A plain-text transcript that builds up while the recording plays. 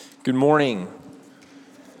Good morning.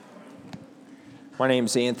 My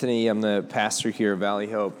name's Anthony. I'm the pastor here at Valley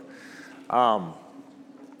Hope.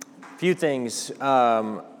 Few things.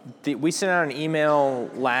 We sent out an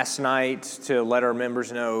email last night to let our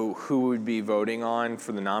members know who would be voting on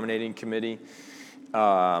for the nominating committee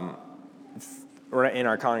or in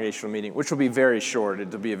our congregational meeting, which will be very short.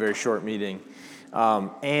 It'll be a very short meeting.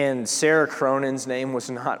 And Sarah Cronin's name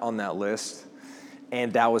was not on that list.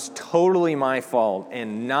 And that was totally my fault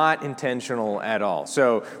and not intentional at all.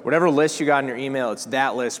 So whatever list you got in your email, it's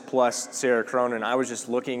that list plus Sarah Cronin. I was just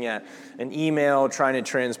looking at an email, trying to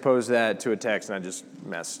transpose that to a text, and I just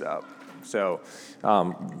messed up. So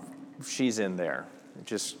she's in there.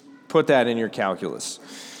 Just put that in your calculus.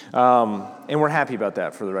 And we're happy about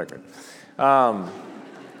that, for the record.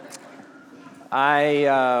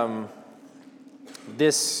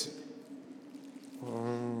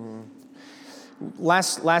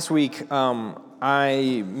 Last week,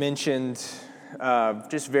 I mentioned,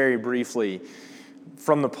 just very briefly,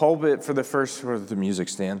 from the pulpit for the first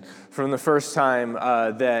time,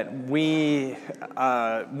 that we,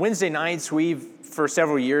 Wednesday nights, for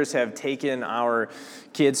several years, have taken our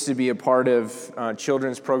kids to be a part of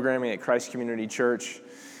children's programming at Christ Community Church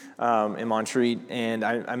in Montreat, and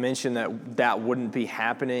I mentioned that wouldn't be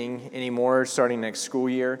happening anymore starting next school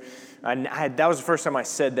year. That was the first time I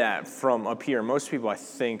said that from up here. Most people, I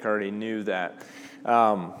think, already knew that.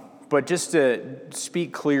 But just to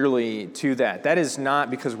speak clearly to that is not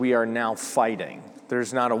because we are now fighting.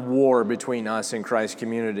 There's not a war between us and Christ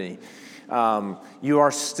Community. You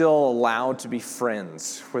are still allowed to be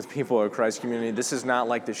friends with people at Christ Community. This is not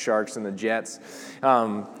like the Sharks and the Jets.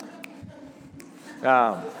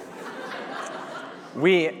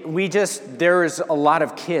 There's a lot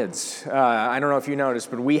of kids. I don't know if you noticed,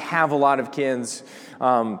 but we have a lot of kids.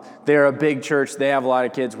 They're a big church. They have a lot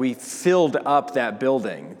of kids. We filled up that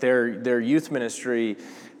building. Their youth ministry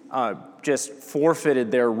just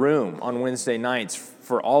forfeited their room on Wednesday nights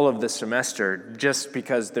for all of the semester just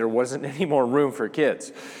because there wasn't any more room for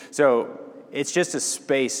kids. So it's just a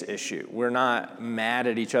space issue. We're not mad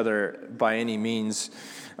at each other by any means.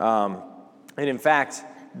 And in fact,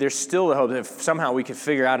 there's still the hope that if somehow we could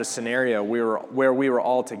figure out a scenario where we were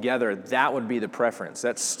all together, that would be the preference.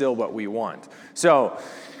 That's still what we want. So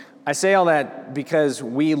I say all that because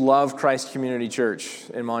we love Christ Community Church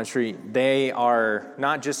in Montreat. They are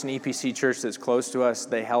not just an EPC church that's close to us.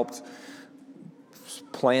 They helped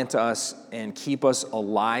plant us and keep us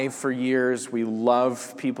alive for years. We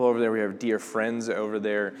love people over there. We have dear friends over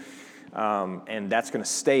there. And that's going to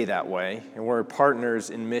stay that way. And we're partners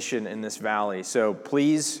in mission in this valley. So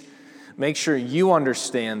please make sure you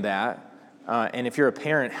understand that. And if you're a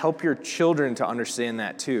parent, help your children to understand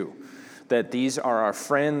that too. That these are our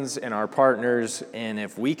friends and our partners. And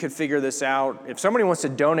if we could figure this out, if somebody wants to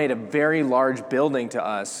donate a very large building to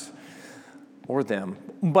us, or them,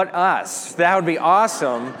 but us, that would be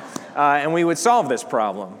awesome. And we would solve this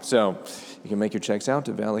problem. So you can make your checks out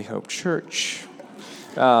to Valley Hope Church.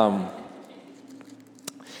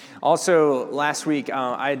 Also, last week,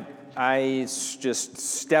 I just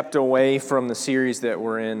stepped away from the series that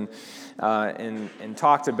we're in and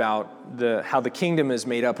talked about how the kingdom is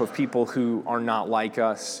made up of people who are not like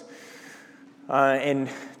us, and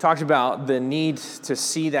talked about the need to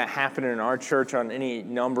see that happen in our church on any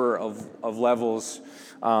number of levels,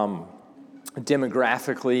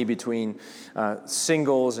 demographically between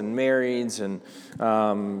singles and marrieds and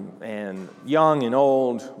young and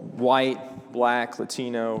old, white, Black,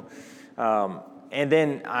 Latino. And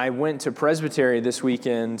then I went to Presbytery this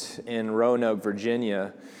weekend in Roanoke,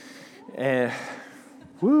 Virginia. And,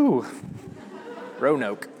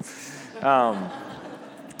 Roanoke.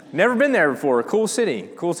 Never been there before. Cool city,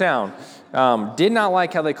 cool town. Did not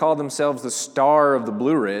like how they called themselves the Star of the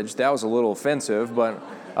Blue Ridge. That was a little offensive, but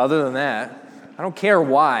other than that, I don't care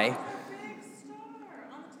why.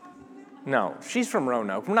 No, she's from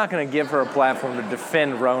Roanoke. I'm not going to give her a platform to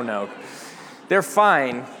defend Roanoke. They're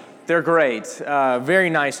fine. They're great. Very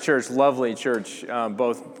nice church, lovely church,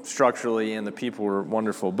 both structurally and the people were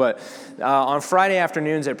wonderful. But on Friday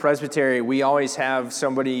afternoons at Presbytery, we always have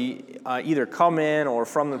somebody either come in or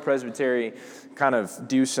from the Presbytery kind of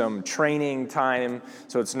do some training time,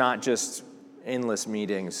 so it's not just endless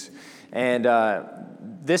meetings. And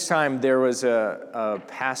this time there was a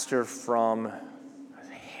pastor from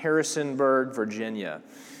Harrisonburg, Virginia,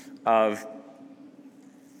 of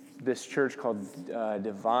this church called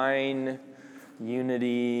Divine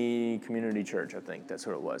Unity Community Church, I think that's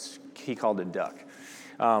what it was. He called it Duck.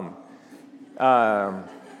 It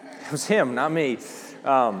was him, not me.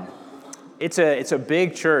 It's a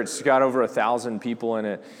big church. It's got over 1,000 people in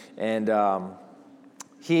it, and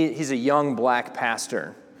he's a young black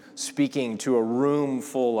pastor speaking to a room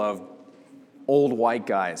full of old white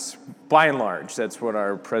guys. By and large, that's what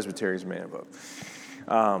our presbytery is made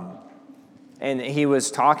of. And he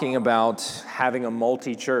was talking about having a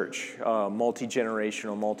multi-church,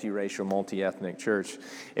 multi-generational, multi-racial, multi-ethnic church.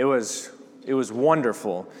 It was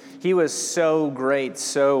wonderful. He was so great,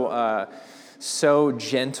 so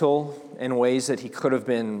gentle in ways that he could have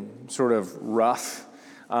been sort of rough.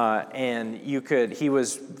 And he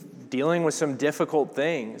was dealing with some difficult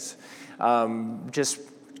things, just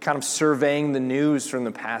kind of surveying the news from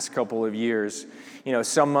the past couple of years.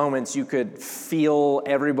 Some moments you could feel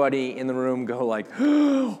everybody in the room go like,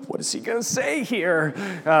 oh, what is he going to say here?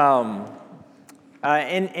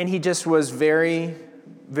 And he just was very,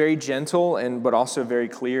 very gentle, but also very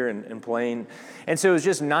clear and plain. And so it was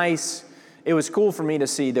just nice. It was cool for me to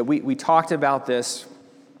see that we talked about this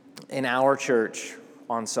in our church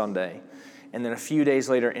on Sunday. And then a few days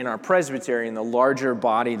later in our presbytery, in the larger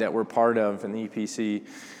body that we're part of in the EPC,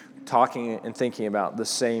 talking and thinking about the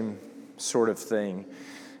same sort of thing.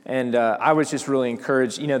 And I was just really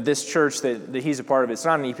encouraged. This church that he's a part of, it's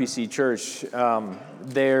not an EPC church.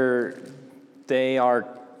 They are,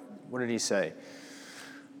 what did he say?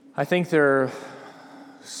 I think they're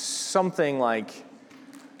something like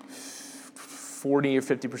 40 or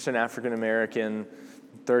 50% African American,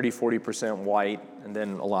 30-40% white, and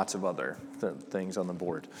then lots of other things on the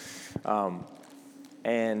board.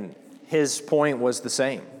 And his point was the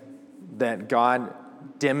same, that God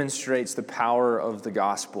demonstrates the power of the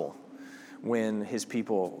gospel when his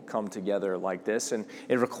people come together like this. And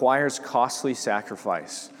it requires costly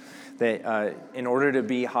sacrifice. That in order to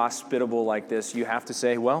be hospitable like this, you have to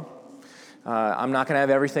say, well, I'm not going to have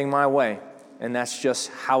everything my way. And that's just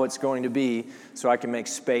how it's going to be, so I can make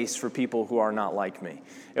space for people who are not like me.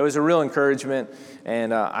 It was a real encouragement,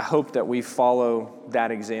 and I hope that we follow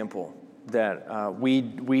that example, that we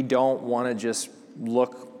don't want to just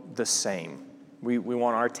look the same. We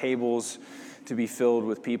want our tables to be filled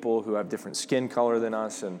with people who have different skin color than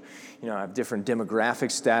us and have different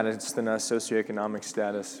demographic status than us, socioeconomic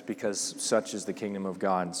status, because such is the kingdom of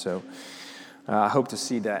God. So I hope to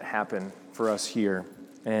see that happen for us here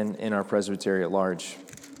and in our presbytery at large.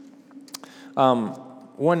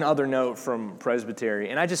 One other note from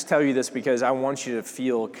presbytery, and I just tell you this because I want you to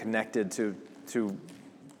feel connected to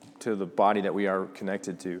the body that we are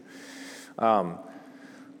connected to.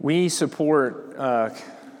 We support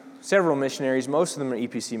several missionaries. Most of them are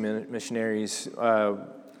EPC missionaries.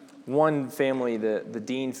 One family, the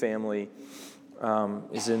Dean family,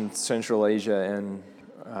 is in Central Asia,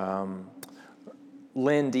 and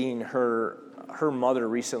Lynn Dean, her mother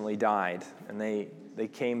recently died, and they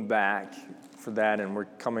came back for that, and were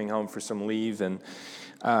coming home for some leave, and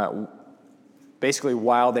basically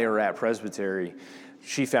while they were at presbytery,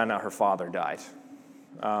 she found out her father died.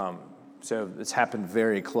 So it's happened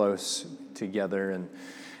very close together, and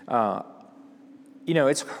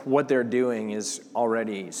it's what they're doing is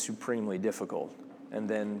already supremely difficult, and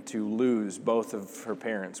then to lose both of her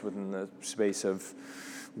parents within the space of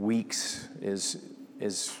weeks is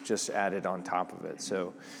just added on top of it.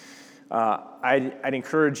 So I'd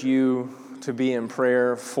encourage you to be in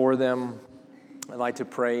prayer for them. I'd like to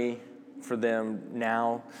pray for them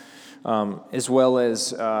now, as well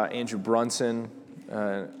as Andrew Brunson,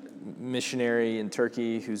 missionary in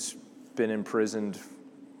Turkey who's been imprisoned,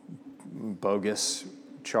 bogus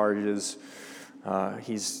charges.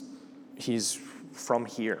 He's from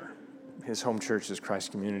here. His home church is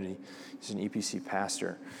Christ Community. He's an EPC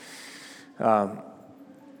pastor.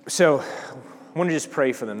 So I want to just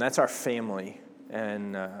pray for them. That's our family,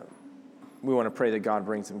 and we want to pray that God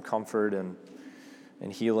brings them comfort and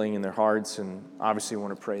healing in their hearts, and obviously we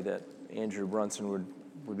want to pray that Andrew Brunson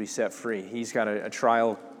would be set free. He's got a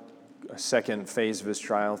trial, a second phase of his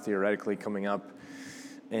trial theoretically coming up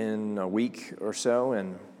in a week or so,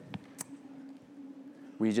 and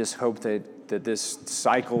we just hope that this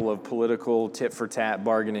cycle of political tit-for-tat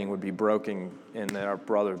bargaining would be broken and that our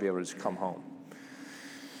brother would be able to just come home.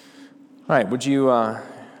 All right, would you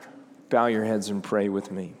bow your heads and pray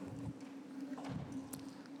with me?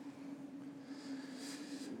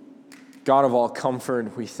 God of all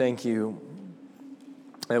comfort, we thank you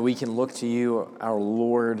that we can look to you, our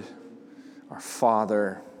Lord, our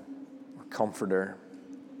Father, our Comforter.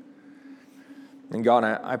 And God,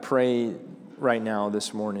 I pray right now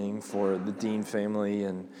this morning for the Dean family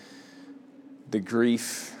and the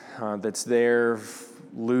grief that's there,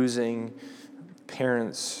 losing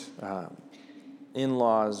parents,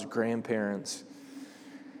 in-laws, grandparents.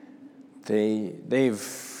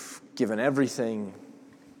 They've given everything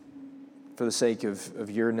for the sake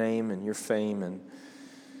of your name and your fame, and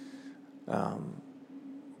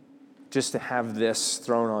just to have this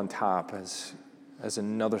thrown on top as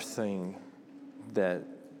another thing that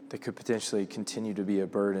could potentially continue to be a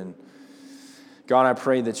burden. God, I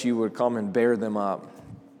pray that you would come and bear them up,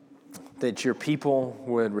 that your people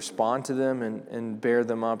would respond to them and bear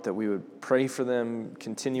them up, that we would pray for them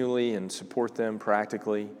continually and support them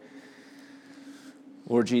practically.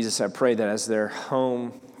 Lord Jesus, I pray that as they're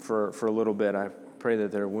home for a little bit, I pray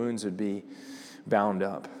that their wounds would be bound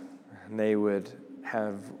up and they would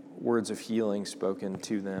have words of healing spoken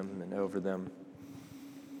to them and over them.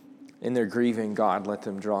 In their grieving, God, let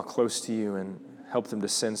them draw close to you and help them to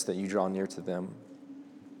sense that you draw near to them.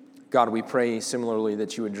 God, we pray similarly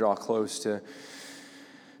that you would draw close to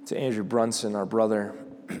Andrew Brunson, our brother.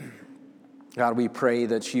 God, we pray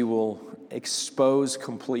that you will expose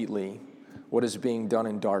completely what is being done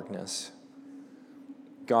in darkness.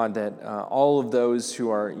 God, that all of those who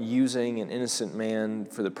are using an innocent man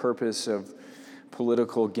for the purpose of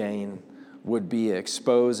political gain would be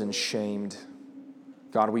exposed and shamed.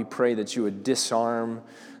 God, we pray that you would disarm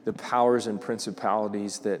the powers and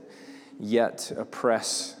principalities that yet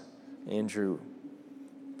oppress Andrew.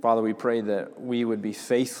 Father, we pray that we would be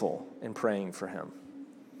faithful in praying for him.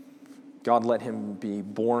 God, let him be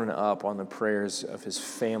borne up on the prayers of his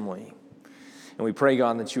family. And we pray,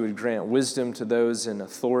 God, that you would grant wisdom to those in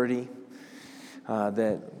authority,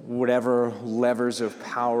 that whatever levers of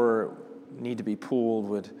power need to be pulled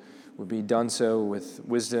would be done so with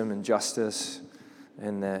wisdom and justice,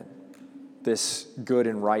 and that this good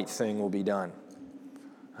and right thing will be done.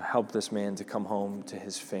 Help this man to come home to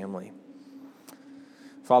his family.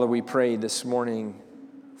 Father, we pray this morning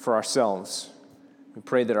for ourselves. We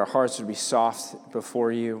pray that our hearts would be soft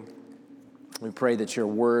before you. We pray that your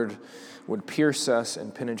word would pierce us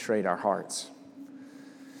and penetrate our hearts.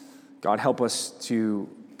 God, help us to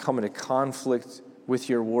come into conflict with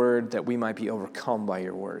your word that we might be overcome by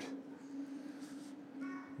your word.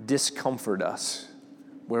 Discomfort us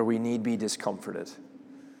where we need be discomforted,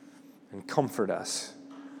 and comfort us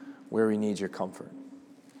where we need your comfort.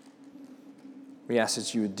 We ask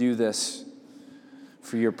that you would do this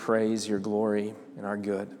for your praise, your glory, and our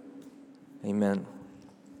good. Amen.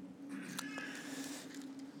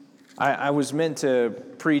 I was meant to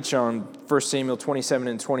preach on 1 Samuel 27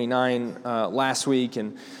 and 29 last week,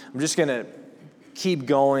 and I'm just going to keep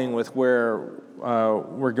going with where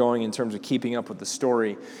we're going in terms of keeping up with the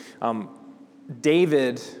story.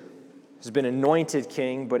 David has been anointed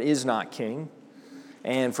king, but is not king.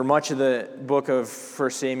 And for much of the book of 1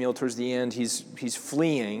 Samuel, towards the end, he's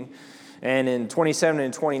fleeing. And in 27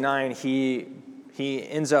 and 29, he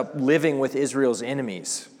ends up living with Israel's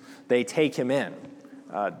enemies. They take him in.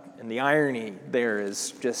 And the irony there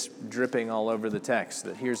is just dripping all over the text,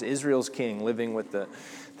 that here's Israel's king living with the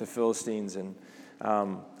Philistines. And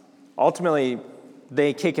ultimately,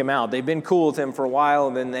 they kick him out. They've been cool with him for a while,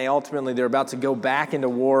 and then they're about to go back into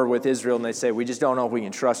war with Israel, and they say, we just don't know if we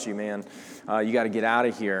can trust you, man. You got to get out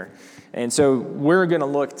of here. And so we're going to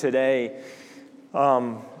look today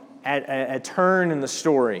at a turn in the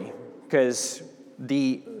story, because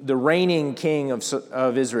the reigning king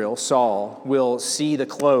of Israel, Saul, will see the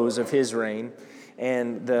close of his reign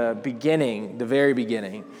and the very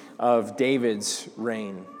beginning of David's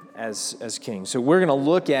reign as king. So we're going to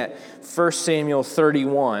look at 1 Samuel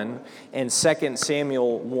 31 and 2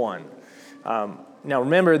 Samuel 1. Now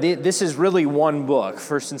remember, this is really one book.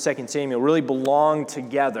 1 and 2 Samuel really belong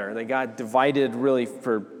together. They got divided really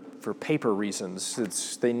for paper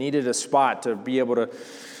reasons. They needed a spot to be able to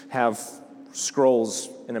have scrolls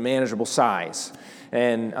in a manageable size.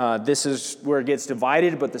 And this is where it gets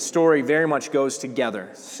divided, but the story very much goes together.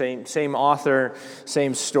 Same author,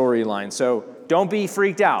 same storyline. So don't be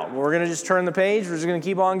freaked out. We're going to just turn the page. We're just going to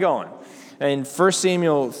keep on going. In 1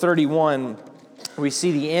 Samuel 31, we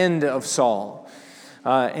see the end of Saul.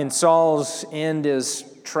 And Saul's end is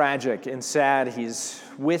tragic and sad. He's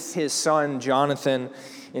with his son Jonathan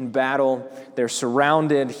in battle. They're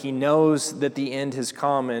surrounded. He knows that the end has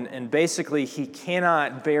come, and basically he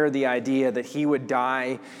cannot bear the idea that he would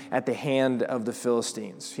die at the hand of the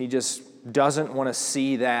Philistines. He just doesn't want to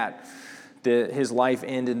see that his life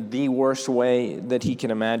end in the worst way that he can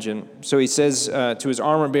imagine. So he says to his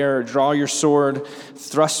armor bearer, "Draw your sword,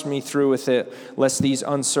 thrust me through with it, lest these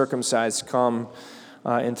uncircumcised come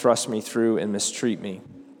and thrust me through and mistreat me."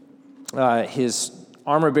 His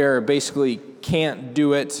armor bearer basically can't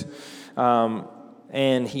do it,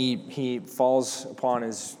 and he falls upon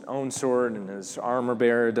his own sword, and his armor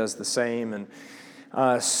bearer does the same.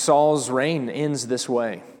 And Saul's reign ends this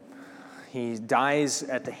way. He dies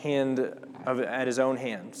at the hand at his own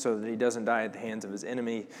hand so that he doesn't die at the hands of his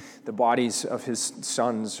enemy. The bodies of his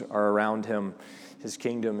sons are around him. His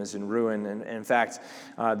kingdom is in ruin. And in fact,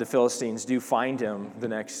 the Philistines do find him the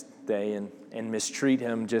next day and mistreat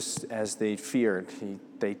him just as they feared.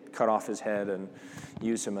 They cut off his head and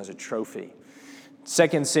use him as a trophy.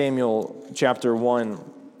 2 Samuel chapter 1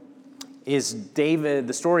 is David,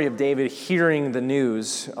 the story of David hearing the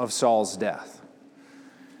news of Saul's death.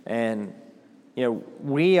 And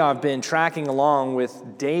we have been tracking along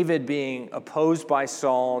with David being opposed by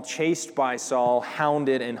Saul, chased by Saul,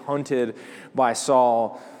 hounded and hunted by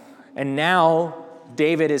Saul. And now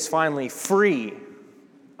David is finally free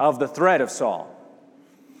of the threat of Saul.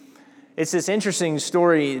 It's this interesting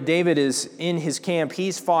story. David is in his camp.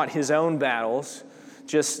 He's fought his own battles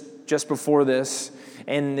just before this.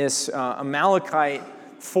 And this Amalekite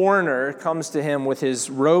foreigner comes to him with his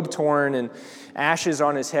robe torn and ashes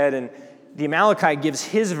on his head. And the Amalekite gives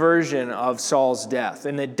his version of Saul's death.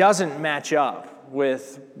 And it doesn't match up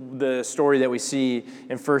with the story that we see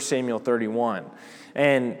in 1 Samuel 31.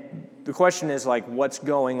 And the question is, what's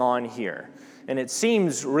going on here? And it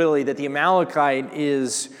seems really that the Amalekite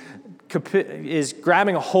is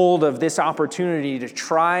grabbing a hold of this opportunity to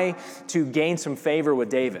try to gain some favor with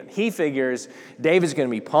David. He figures David's going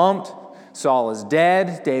to be pumped. Saul is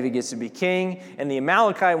dead. David gets to be king. And the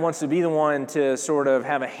Amalekite wants to be the one to sort of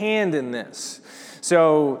have a hand in this.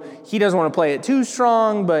 So he doesn't want to play it too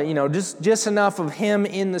strong, but just enough of him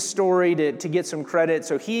in the story to get some credit.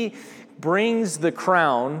 So he brings the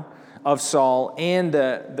crown of Saul and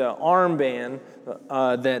the armband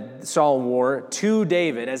that Saul wore to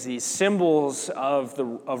David as these symbols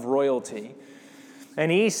of royalty. And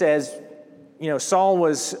he says, Saul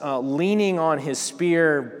was leaning on his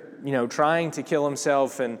spear, trying to kill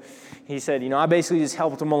himself. And he said, I basically just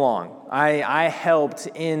helped him along. I helped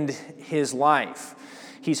end his life.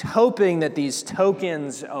 He's hoping that these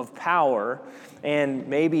tokens of power and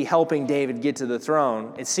maybe helping David get to the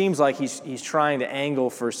throne, it seems like he's trying to angle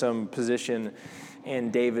for some position in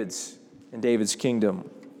David's kingdom.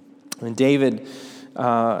 And David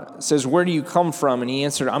says, "Where do you come from?" And he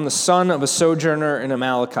answered, "I'm the son of a sojourner in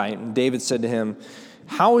Amalekite." And David said to him,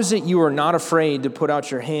 "How is it you are not afraid to put out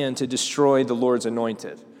your hand to destroy the Lord's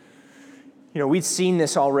anointed?" We've seen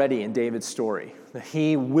this already in David's story, that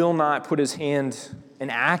he will not put his hand and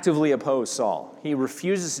actively oppose Saul. He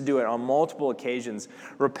refuses to do it on multiple occasions,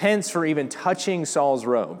 repents for even touching Saul's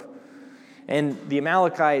robe. And the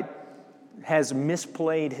Amalekite has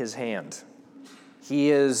misplayed his hand. He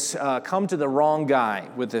has come to the wrong guy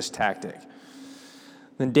with this tactic.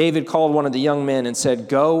 Then David called one of the young men and said,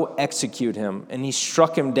 "Go execute him." And he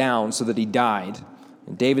struck him down so that he died.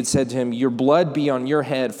 And David said to him, "Your blood be on your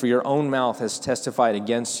head, for your own mouth has testified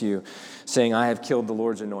against you, saying, I have killed the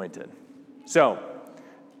Lord's anointed." So,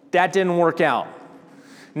 that didn't work out.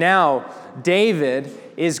 Now, David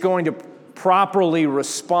is going to properly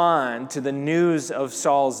respond to the news of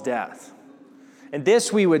Saul's death. And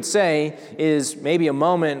this, we would say, is maybe a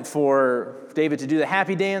moment for David to do the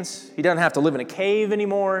happy dance. He doesn't have to live in a cave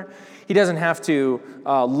anymore. He doesn't have to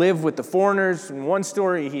live with the foreigners. In one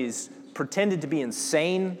story, he's pretended to be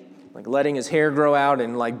insane, like letting his hair grow out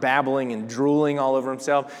and babbling and drooling all over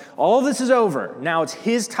himself. All of this is over. Now it's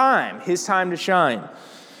his time to shine.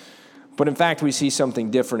 But in fact, we see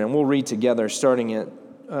something different, and we'll read together starting at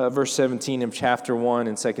verse 17 of chapter 1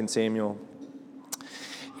 in 2 Samuel.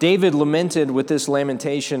 David lamented with this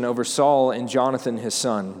lamentation over Saul and Jonathan his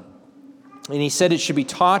son. And he said it should be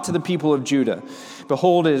taught to the people of Judah.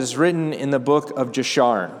 Behold, it is written in the book of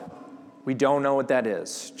Jashar. We don't know what that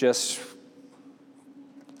is. Just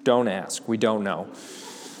don't ask. We don't know.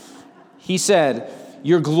 He said,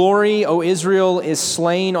 "Your glory, O Israel, is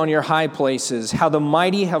slain on your high places. How the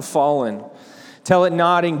mighty have fallen. Tell it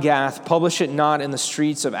not in Gath. Publish it not in the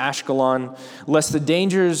streets of Ashkelon, lest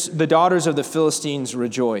the daughters of the Philistines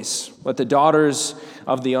rejoice. Let the daughters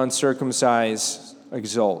of the uncircumcised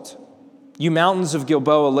exult. You mountains of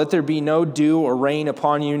Gilboa, let there be no dew or rain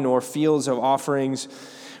upon you, nor fields of offerings.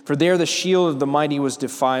 For there the shield of the mighty was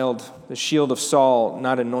defiled, the shield of Saul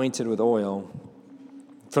not anointed with oil.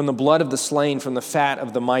 From the blood of the slain, from the fat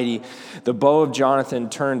of the mighty, the bow of Jonathan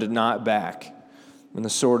turned not back, and the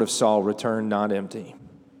sword of Saul returned not empty.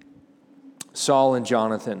 Saul and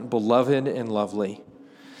Jonathan, beloved and lovely,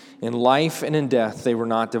 in life and in death they were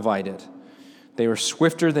not divided. They were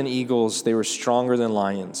swifter than eagles, they were stronger than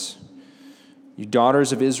lions. You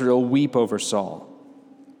daughters of Israel, weep over Saul,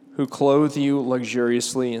 who clothe you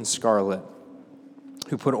luxuriously in scarlet,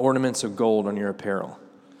 who put ornaments of gold on your apparel.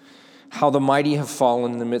 How the mighty have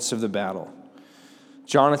fallen in the midst of the battle.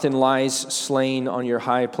 Jonathan lies slain on your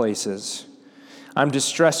high places. I'm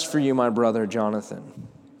distressed for you, my brother Jonathan.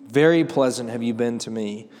 Very pleasant have you been to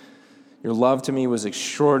me. Your love to me was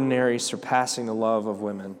extraordinary, surpassing the love of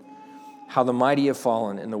women. How the mighty have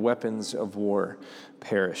fallen and the weapons of war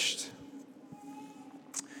perished.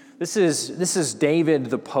 This is David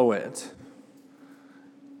the poet,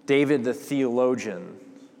 David the theologian,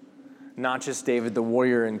 not just David the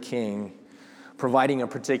warrior and king, providing a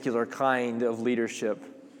particular kind of leadership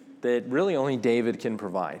that really only David can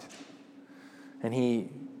provide. And he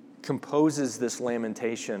composes this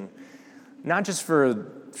lamentation, not just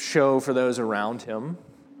for show for those around him,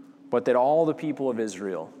 but that all the people of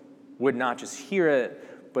Israel would not just hear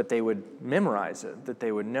it, but they would memorize it, that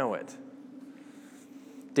they would know it.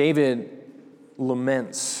 David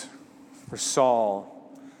laments for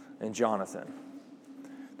Saul and Jonathan.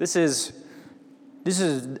 This is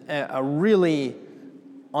a really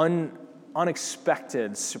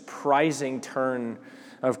unexpected, surprising turn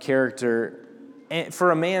of character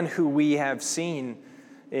for a man who we have seen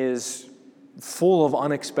is full of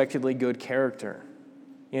unexpectedly good character.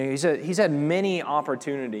 You know, he's had many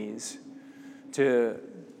opportunities to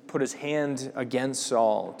put his hand against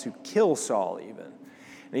Saul, to kill Saul even.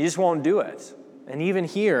 And he just won't do it. And even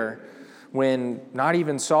here, when not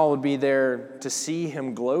even Saul would be there to see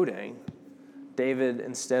him gloating, David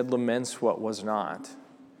instead laments what was not.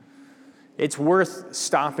 It's worth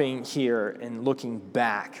stopping here and looking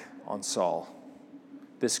back on Saul,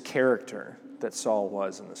 this character that Saul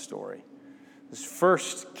was in the story, this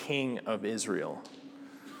first king of Israel.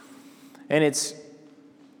 And it's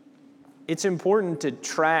important to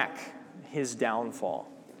track his downfall.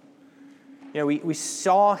 You know, we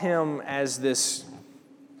saw him as this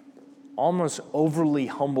almost overly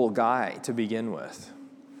humble guy to begin with.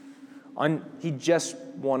 He just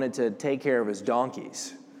wanted to take care of his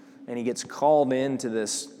donkeys, and he gets called into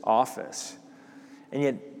this office. And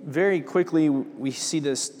yet, very quickly, we see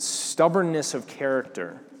this stubbornness of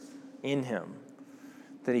character in him,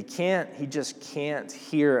 that he just can't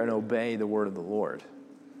hear and obey the word of the Lord.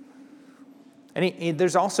 And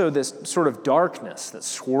there's also this sort of darkness that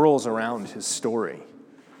swirls around his story.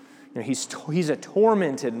 You know, he's a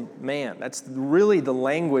tormented man. That's really the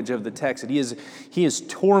language of the text. He is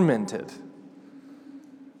tormented.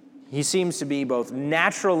 He seems to be both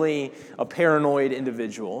naturally a paranoid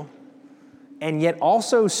individual and yet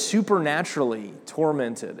also supernaturally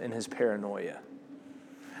tormented in his paranoia.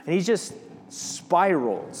 And he just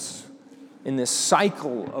spirals in this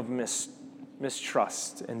cycle of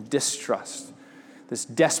mistrust and distrust, this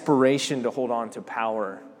desperation to hold on to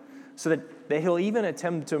power, so that he'll even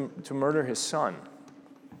attempt to murder his son.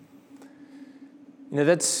 You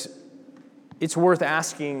know, it's worth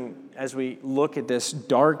asking as we look at this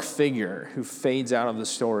dark figure who fades out of the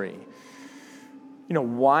story. You know,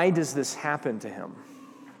 why does this happen to him?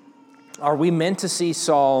 Are we meant to see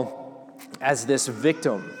Saul as this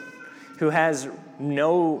victim who has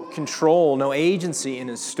no control, no agency in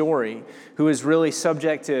his story, who is really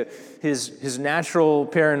subject to his natural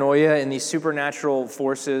paranoia and these supernatural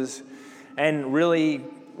forces, and really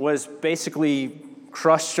was basically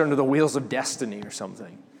crushed under the wheels of destiny or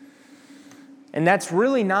something? And that's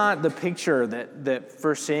really not the picture that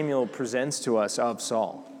 1 Samuel presents to us of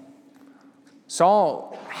Saul.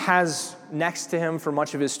 Saul has next to him for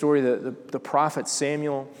much of his story the prophet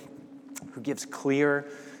Samuel, who gives clear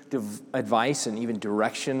advice and even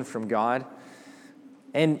direction from God.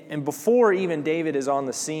 And before even David is on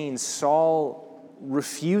the scene, Saul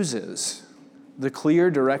refuses the clear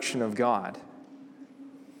direction of God.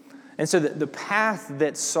 And so the path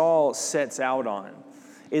that Saul sets out on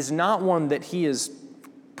is not one that he is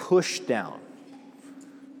pushed down.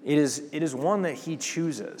 It is one that he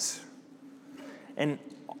chooses. And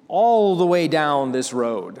all the way down this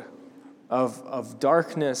road of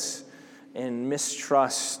darkness and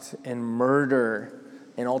mistrust and murder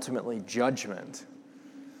and ultimately judgment,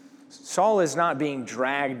 Saul is not being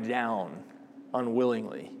dragged down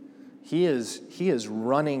unwillingly. He is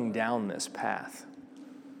running down this path.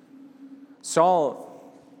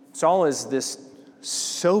 Saul is this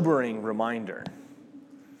sobering reminder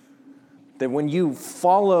that when you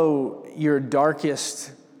follow your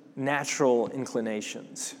darkest natural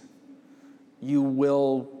inclinations, you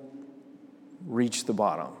will reach the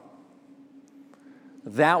bottom.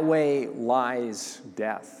 That way lies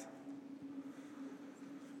death.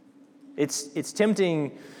 It's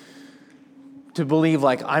tempting to believe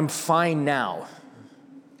like, I'm fine now,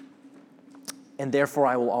 and therefore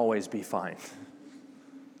I will always be fine.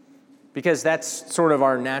 Because that's sort of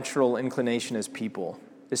our natural inclination as people,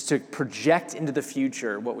 is to project into the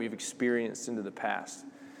future what we've experienced into the past.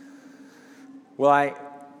 Well,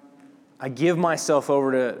 I give myself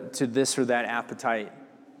over to this or that appetite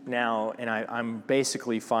now, and I'm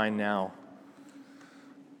basically fine now.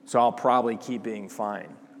 So I'll probably keep being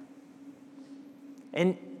fine.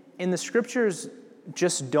 And the scriptures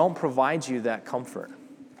just don't provide you that comfort.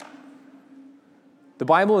 The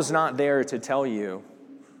Bible is not there to tell you,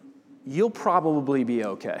 you'll probably be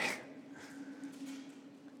okay.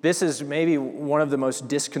 This is maybe one of the most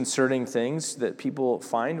disconcerting things that people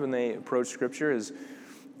find when they approach Scripture is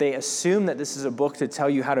they assume that this is a book to tell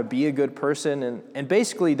you how to be a good person and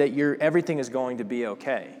basically that everything is going to be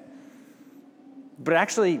okay. But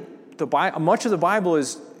actually, much of the Bible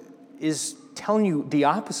is telling you the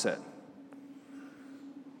opposite,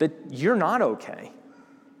 that you're not okay.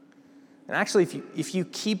 And actually, if you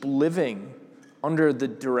keep living under the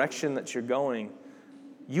direction that you're going,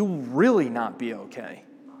 you'll really not be okay.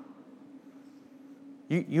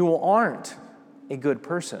 You aren't a good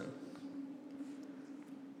person.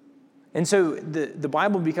 And so the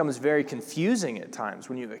Bible becomes very confusing at times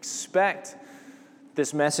when you expect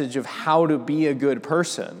this message of how to be a good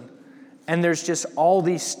person, and there's just all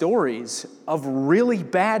these stories of really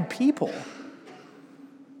bad people,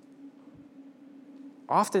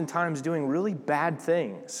 oftentimes doing really bad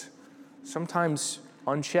things, sometimes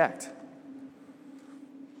unchecked.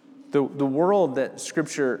 The world that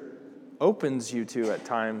Scripture opens you to at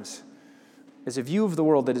times is a view of the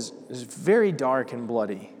world that is very dark and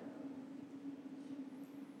bloody.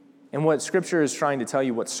 And what Scripture is trying to tell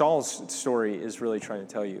you, what Saul's story is really trying to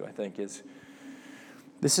tell you, I think, is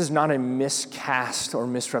this is not a miscast or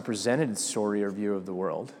misrepresented story or view of the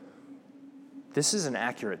world. This is an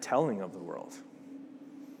accurate telling of the world.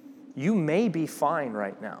 You may be fine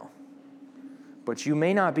right now, but you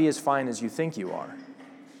may not be as fine as you think you are.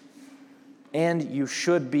 And you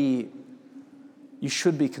should be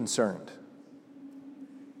concerned.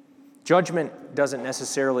 Judgment doesn't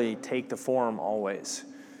necessarily take the form always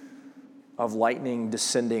of lightning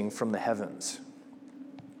descending from the heavens.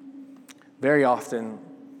 Very often,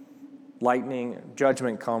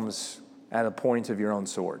 judgment comes at a point of your own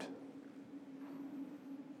sword.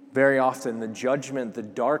 Very often, the judgment, the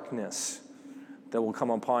darkness that will come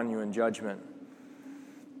upon you in judgment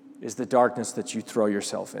is the darkness that you throw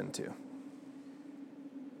yourself into.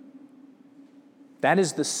 That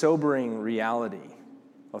is the sobering reality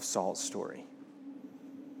of Saul's story.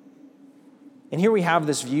 And here we have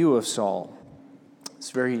this view of Saul,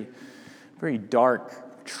 this very, very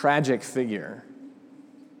dark, tragic figure.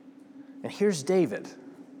 And here's David,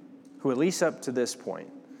 who at least up to this point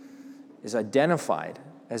is identified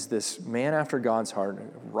as this man after God's heart,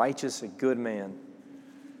 a righteous, a good man,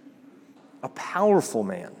 a powerful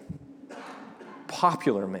man,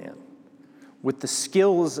 popular man, with the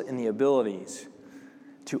skills and the abilities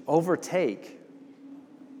to overtake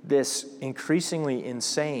this increasingly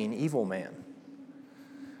insane evil man.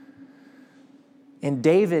 And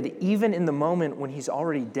David, even in the moment when he's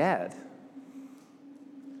already dead,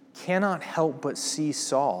 cannot help but see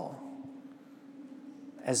Saul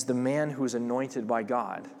as the man who is anointed by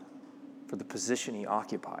God for the position he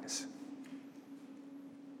occupies.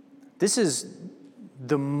 This is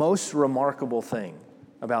the most remarkable thing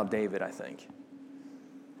about David, I think,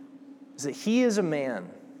 is that he is a man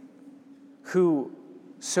who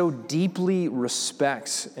so deeply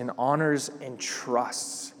respects and honors and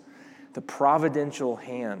trusts the providential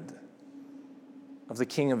hand of the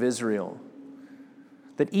King of Israel,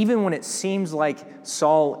 that even when it seems like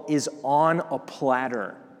Saul is on a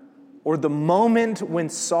platter, or the moment when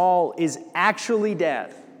Saul is actually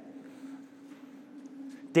dead,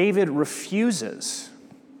 David refuses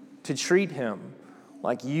to treat him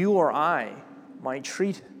like you or I might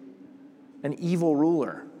treat an evil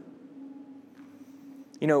ruler.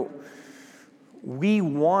 You know, we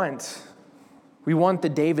want the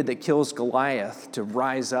David that kills Goliath to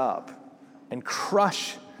rise up and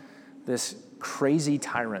crush this crazy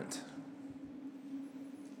tyrant.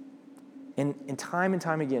 And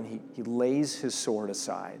time again, he lays his sword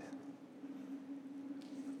aside.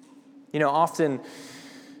 You know, often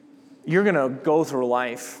you're going to go through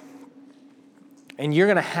life and you're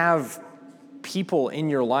going to have people in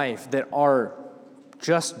your life that are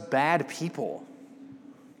just bad people.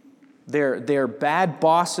 They're bad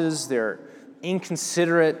bosses, they're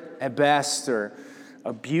inconsiderate at best, they're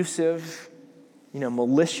abusive,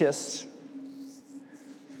 malicious.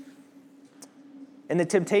 And the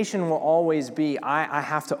temptation will always be, I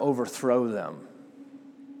have to overthrow them.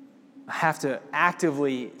 I have to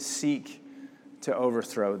actively seek to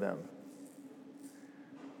overthrow them.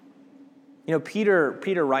 You know,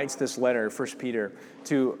 Peter writes this letter, 1 Peter,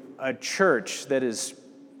 to a church that is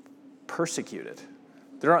persecuted.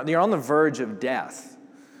 They're on the verge of death.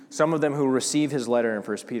 some of them who receive his letter in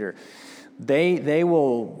 1 Peter, they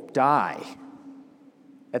will die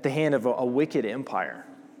at the hand of a wicked empire.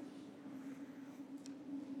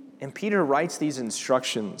 And Peter writes these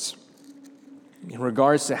instructions in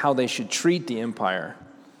regards to how they should treat the empire.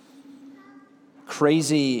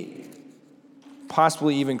 Crazy,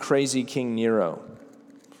 possibly even crazy King Nero.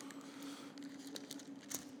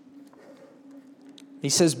 He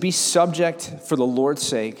says, "Be subject for the Lord's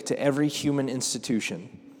sake to every human institution,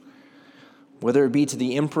 whether it be to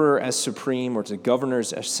the emperor as supreme or to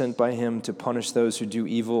governors as sent by him to punish those who do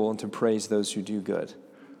evil and to praise those who do good."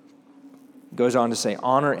 He goes on to say,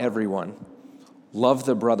 "Honor everyone, love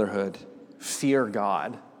the brotherhood, fear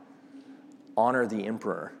God, honor the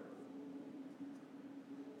emperor."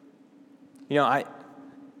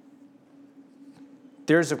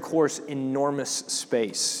 There's, of course, enormous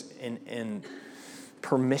space in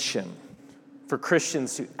permission for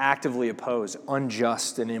Christians to actively oppose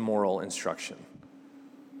unjust and immoral instruction.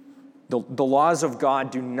 The laws of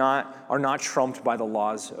God are not trumped by the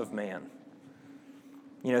laws of man.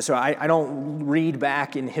 So I don't read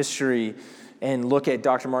back in history and look at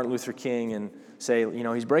Dr. Martin Luther King and say,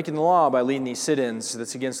 he's breaking the law by leading these sit-ins.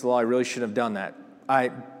 That's against the law. I really shouldn't have done that.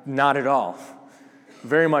 Not at all.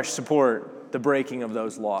 Very much support the breaking of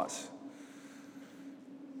those laws.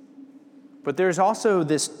 But there's also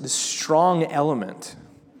this strong element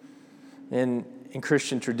in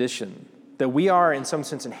Christian tradition that we are, in some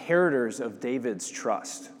sense, inheritors of David's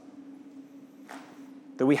trust.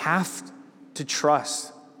 That we have to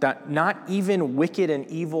trust that not even wicked and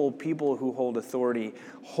evil people who hold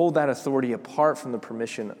that authority apart from the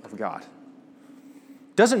permission of God.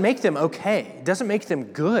 Doesn't make them okay. It doesn't make them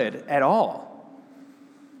good at all.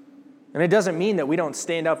 And it doesn't mean that we don't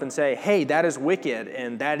stand up and say, hey, that is wicked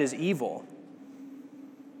and that is evil.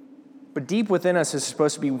 But deep within us is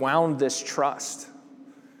supposed to be wound this trust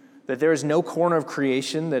that there is no corner of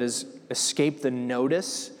creation that has escaped the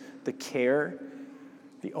notice, the care,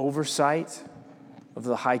 the oversight of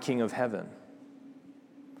the High King of Heaven.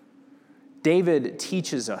 David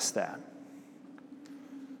teaches us that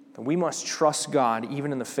we must trust God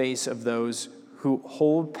even in the face of those who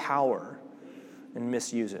hold power and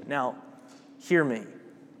misuse it. Now, hear me.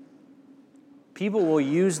 People will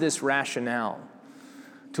use this rationale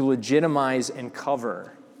to legitimize and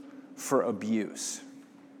cover for abuse.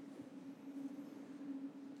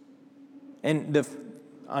 And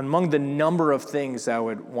among the number of things I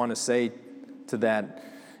would want to say to that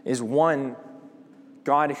is, one,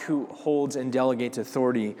 God who holds and delegates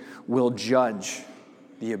authority will judge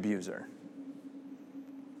the abuser.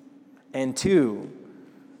 And two,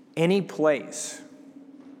 any place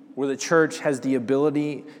where the church has the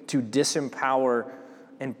ability to disempower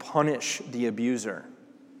and punish the abuser,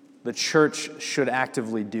 the church should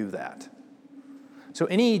actively do that. So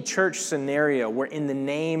any church scenario where in the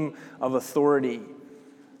name of authority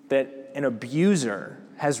that an abuser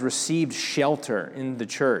has received shelter in the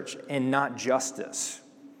church and not justice,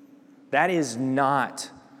 that is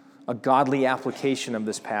not a godly application of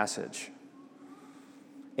this passage.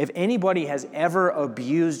 If anybody has ever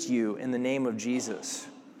abused you in the name of Jesus,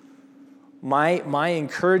 my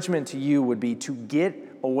encouragement to you would be to get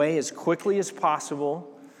away as quickly as possible,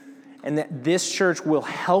 and that this church will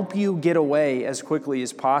help you get away as quickly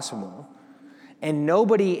as possible. And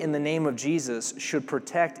nobody in the name of Jesus should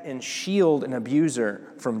protect and shield an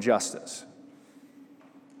abuser from justice.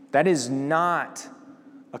 That is not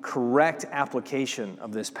a correct application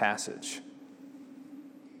of this passage.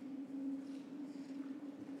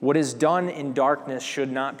 What is done in darkness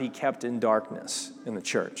should not be kept in darkness in the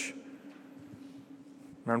church.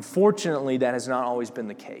 And unfortunately, that has not always been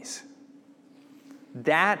the case.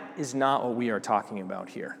 That is not what we are talking about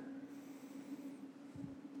here.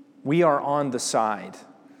 We are on the side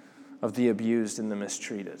of the abused and the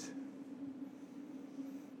mistreated.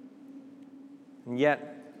 And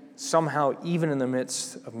yet, somehow, even in the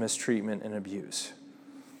midst of mistreatment and abuse,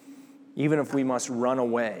 even if we must run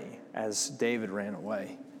away as David ran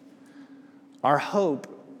away, our hope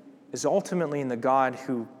is ultimately in the God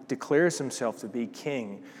who declares himself to be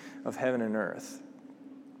King of heaven and earth.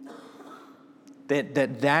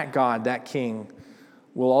 That God, that King,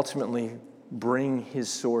 will ultimately bring his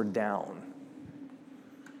sword down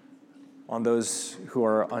on those who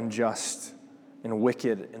are unjust and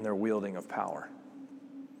wicked in their wielding of power.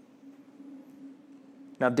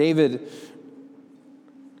 Now, David,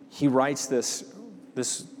 he writes this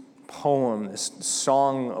poem, this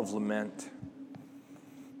song of lament,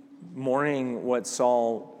 mourning what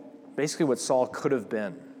Saul could have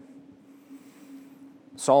been.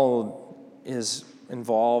 Saul is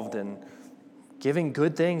involved in giving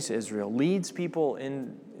good things to Israel, leads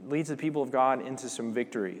leads the people of God into some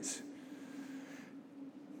victories.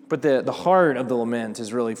 But the heart of the lament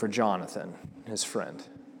is really for Jonathan, his friend.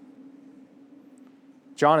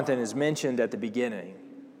 Jonathan is mentioned at the beginning,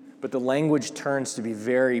 but the language turns to be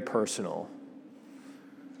very personal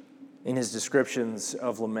in his descriptions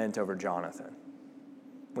of lament over Jonathan.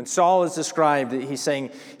 When Saul is described, he's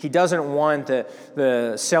saying he doesn't want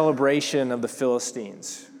the celebration of the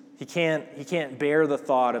Philistines. He can't bear the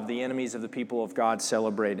thought of the enemies of the people of God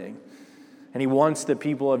celebrating. And he wants the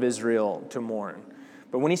people of Israel to mourn.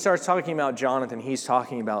 But when he starts talking about Jonathan, he's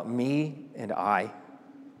talking about me and I.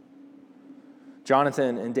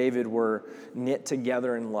 Jonathan and David were knit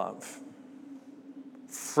together in love.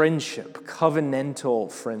 Friendship,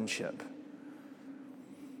 covenantal friendship.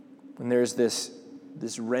 And there's this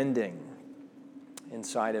rending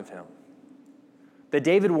inside of him that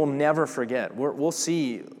David will never forget. We'll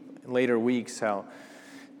see in later weeks how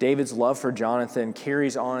David's love for Jonathan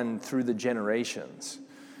carries on through the generations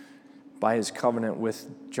by his covenant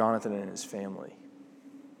with Jonathan and his family.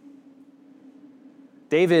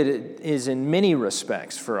 David is in many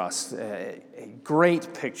respects for us a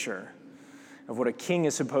great picture of what a king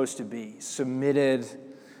is supposed to be, submitted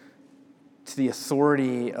to the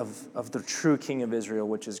authority of the true king of Israel,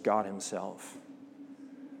 which is God himself.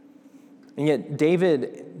 And yet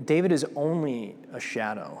David is only a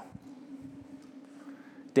shadow.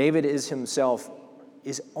 David is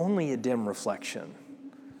only a dim reflection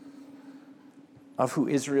of who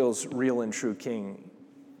Israel's real and true king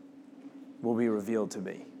will be revealed to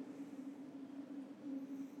be.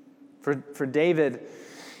 For David,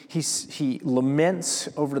 he laments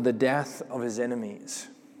over the death of his enemies,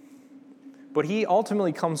 but he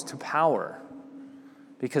ultimately comes to power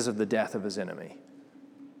because of the death of his enemy.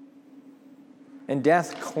 And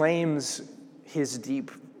death claims his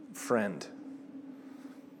deep friend.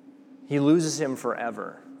 He loses him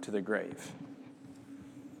forever to the grave.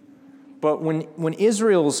 But when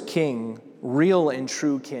Israel's king, real and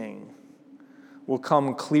true king, will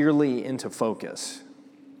come clearly into focus,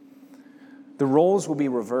 the roles will be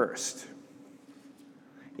reversed.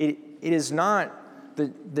 It is not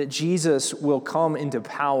that Jesus will come into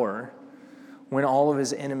power when all of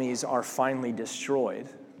his enemies are finally destroyed.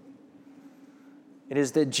 It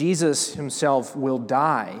is that Jesus himself will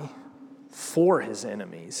die for his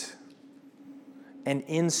enemies, and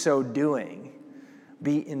in so doing,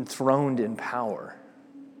 be enthroned in power.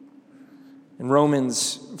 In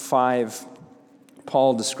Romans 5,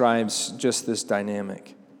 Paul describes just this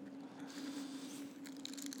dynamic.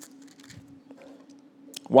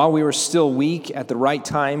 While we were still weak, at the right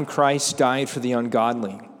time, Christ died for the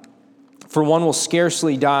ungodly. For one will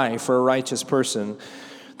scarcely die for a righteous person,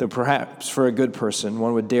 though perhaps for a good person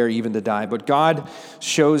one would dare even to die. But God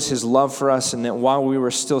shows his love for us in that while we were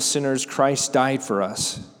still sinners, Christ died for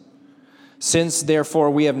us. Since, therefore,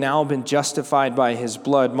 we have now been justified by his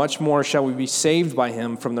blood, much more shall we be saved by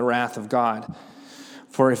him from the wrath of God.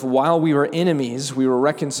 For if while we were enemies, we were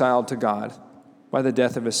reconciled to God by the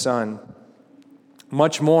death of his Son,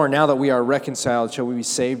 much more, now that we are reconciled, shall we be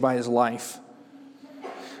saved by his life.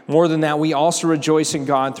 More than that, we also rejoice in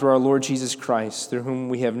God through our Lord Jesus Christ, through whom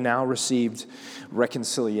we have now received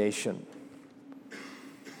reconciliation.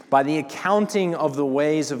 By the accounting of the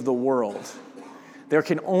ways of the world, there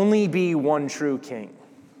can only be one true king.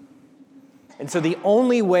 And so the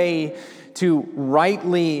only way to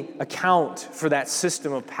rightly account for that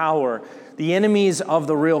system of power, the enemies of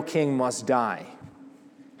the real king must die.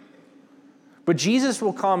 But Jesus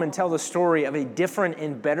will come and tell the story of a different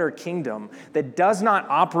and better kingdom that does not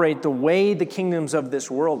operate the way the kingdoms of this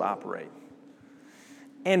world operate.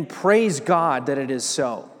 And praise God that it is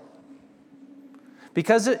so.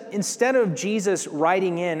 Because instead of Jesus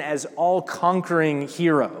riding in as all-conquering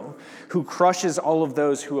hero who crushes all of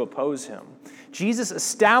those who oppose him, Jesus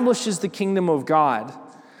establishes the kingdom of God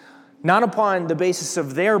not upon the basis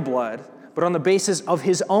of their blood, but on the basis of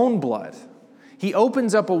his own blood. He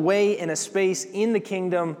opens up a way and a space in the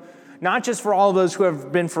kingdom, not just for all those who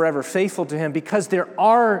have been forever faithful to him, because there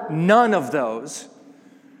are none of those,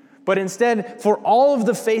 but instead for all of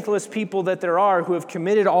the faithless people that there are who have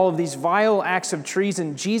committed all of these vile acts of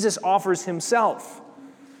treason, Jesus offers himself.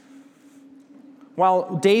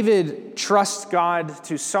 While David trusts God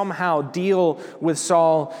to somehow deal with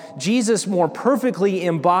Saul, Jesus more perfectly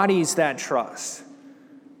embodies that trust.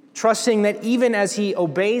 Trusting that even as he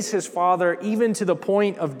obeys his Father, even to the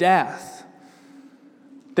point of death,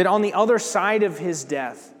 that on the other side of his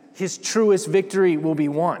death, his truest victory will be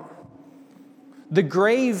won. The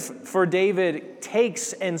grave for David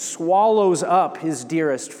takes and swallows up his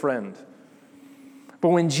dearest friend. But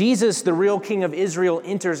when Jesus, the real King of Israel,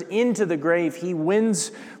 enters into the grave, he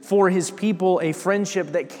wins for his people a friendship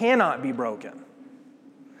that cannot be broken.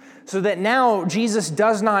 So that now Jesus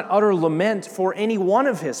does not utter lament for any one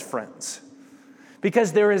of his friends.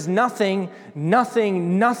 Because there is nothing,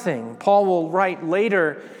 Paul will write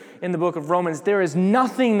later in the book of Romans, there is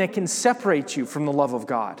nothing that can separate you from the love of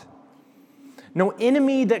God. No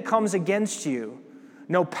enemy that comes against you,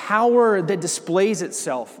 no power that displays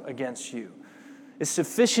itself against you is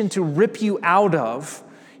sufficient to rip you out of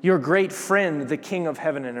your great friend, the King of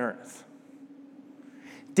heaven and earth.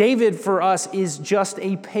 David, for us, is just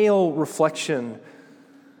a pale reflection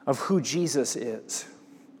of who Jesus is.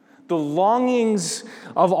 The longings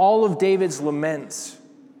of all of David's laments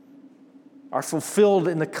are fulfilled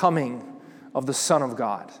in the coming of the Son of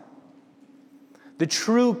God. The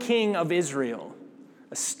true King of Israel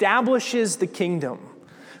establishes the kingdom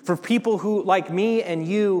for people who, like me and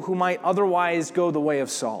you, who might otherwise go the way of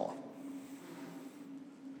Saul.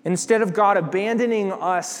 Instead of God abandoning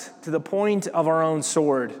us to the point of our own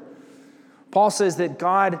sword, Paul says that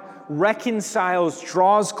God reconciles,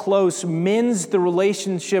 draws close, mends the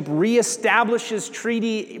relationship, reestablishes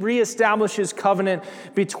treaty, reestablishes covenant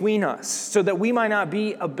between us so that we might not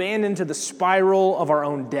be abandoned to the spiral of our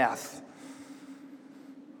own death,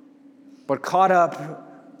 but caught up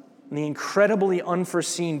in the incredibly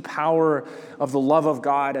unforeseen power of the love of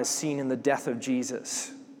God as seen in the death of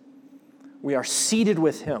Jesus. We are seated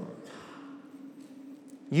with him.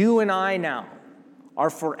 You and I now are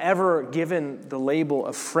forever given the label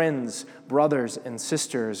of friends, brothers, and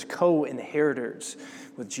sisters, co-inheritors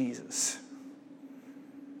with Jesus.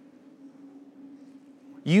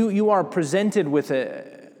 You are presented with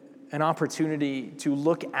an opportunity to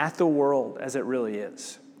look at the world as it really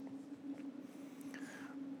is.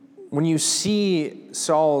 When you see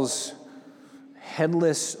Saul's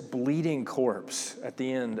headless, bleeding corpse at the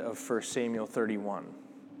end of 1 Samuel 31,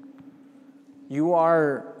 you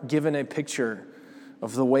are given a picture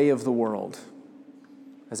of the way of the world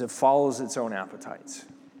as it follows its own appetites.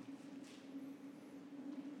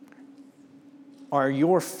 Are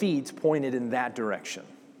your feet pointed in that direction?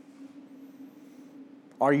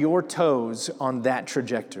 Are your toes on that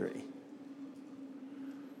trajectory?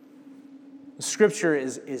 The scripture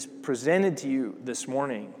is presented to you this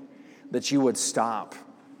morning that you would stop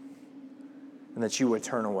and that you would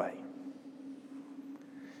turn away.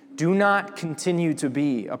 Do not continue to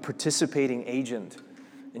be a participating agent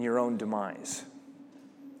in your own demise.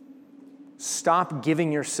 Stop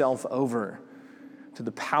giving yourself over to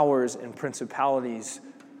the powers and principalities,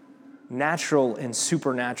 natural and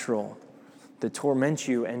supernatural, that torment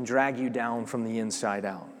you and drag you down from the inside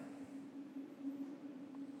out.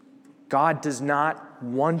 God does not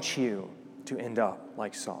want you to end up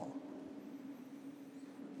like Saul.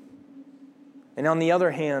 And on the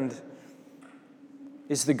other hand,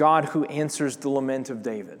 is the God who answers the lament of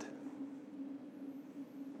David.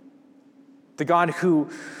 The God who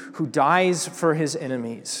dies for his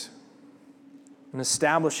enemies and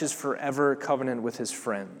establishes forever covenant with his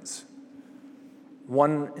friends,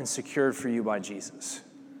 won and secured for you by Jesus.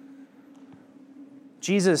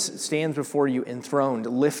 Jesus stands before you enthroned,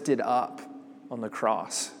 lifted up on the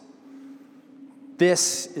cross.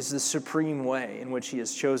 This is the supreme way in which he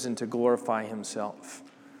has chosen to glorify himself.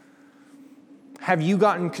 Have you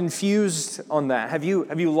gotten confused on that? Have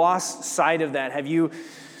you lost sight of that? Have you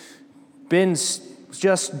been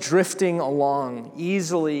just drifting along,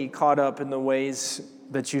 easily caught up in the ways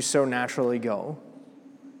that you so naturally go?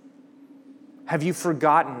 Have you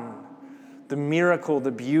forgotten the miracle,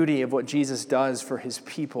 the beauty of what Jesus does for his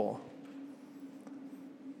people?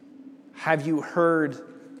 Have you heard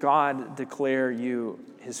God declare you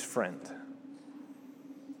his friend?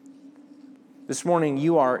 This morning,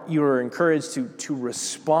 you are encouraged to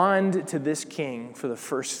respond to this King for the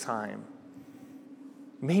first time,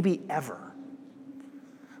 maybe ever.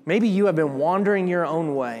 Maybe you have been wandering your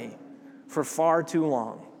own way for far too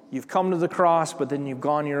long. You've come to the cross, but then you've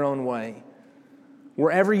gone your own way.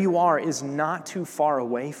 Wherever you are is not too far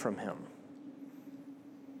away from him.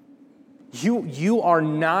 You are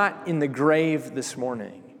not in the grave this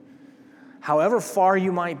morning. However far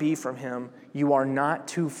you might be from him, you are not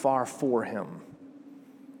too far for him.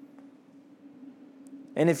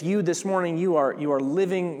 And if you this morning, you are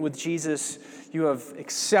living with Jesus, you have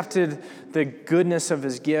accepted the goodness of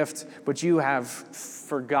his gift, but you have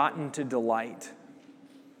forgotten to delight,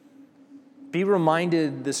 be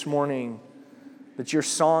reminded this morning that your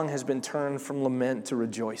song has been turned from lament to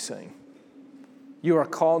rejoicing. You are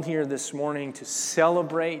called here this morning to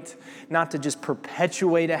celebrate, not to just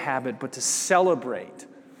perpetuate a habit, but to celebrate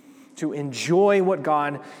to enjoy what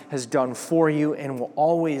God has done for you and will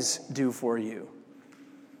always do for you.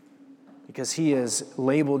 Because he has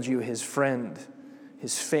labeled you his friend,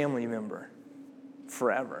 his family member,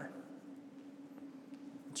 forever.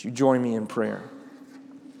 Would you join me in prayer?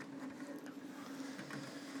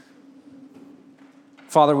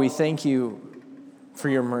 Father, we thank you for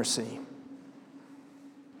your mercy.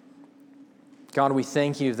 God, we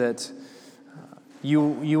thank you that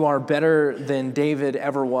you are better than David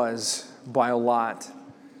ever was by a lot.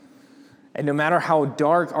 And no matter how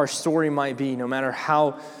dark our story might be, no matter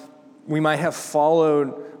how we might have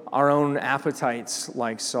followed our own appetites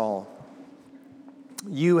like Saul,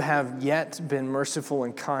 you have yet been merciful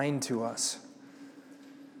and kind to us.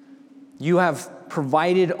 You have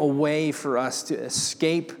provided a way for us to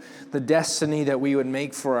escape the destiny that we would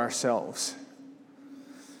make for ourselves.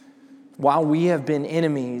 While we have been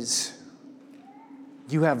enemies,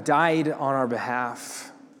 you have died on our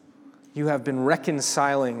behalf. You have been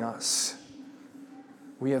reconciling us.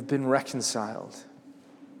 We have been reconciled.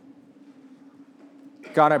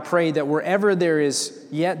 God, I pray that wherever there is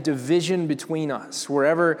yet division between us,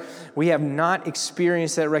 wherever we have not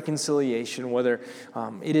experienced that reconciliation, whether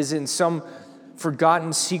it is in some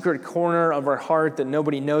forgotten secret corner of our heart that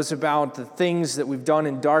nobody knows about, the things that we've done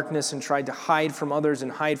in darkness and tried to hide from others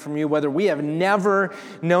and hide from you, whether we have never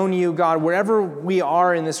known you, God, wherever we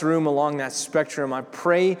are in this room along that spectrum, I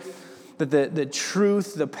pray that the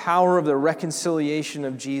truth, the power of the reconciliation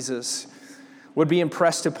of Jesus would be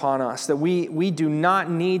impressed upon us, that we do not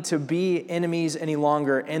need to be enemies any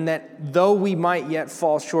longer, and that though we might yet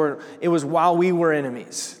fall short, it was while we were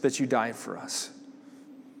enemies that you died for us.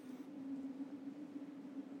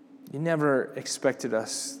 You never expected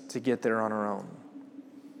us to get there on our own.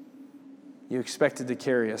 You expected to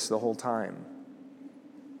carry us the whole time.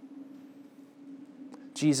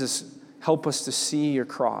 Jesus, help us to see your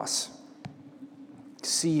cross,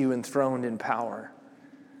 see you enthroned in power.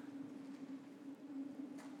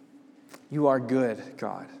 You are good,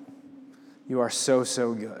 God. You are so,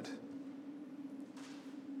 so good.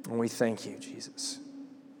 And we thank you, Jesus.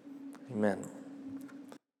 Amen.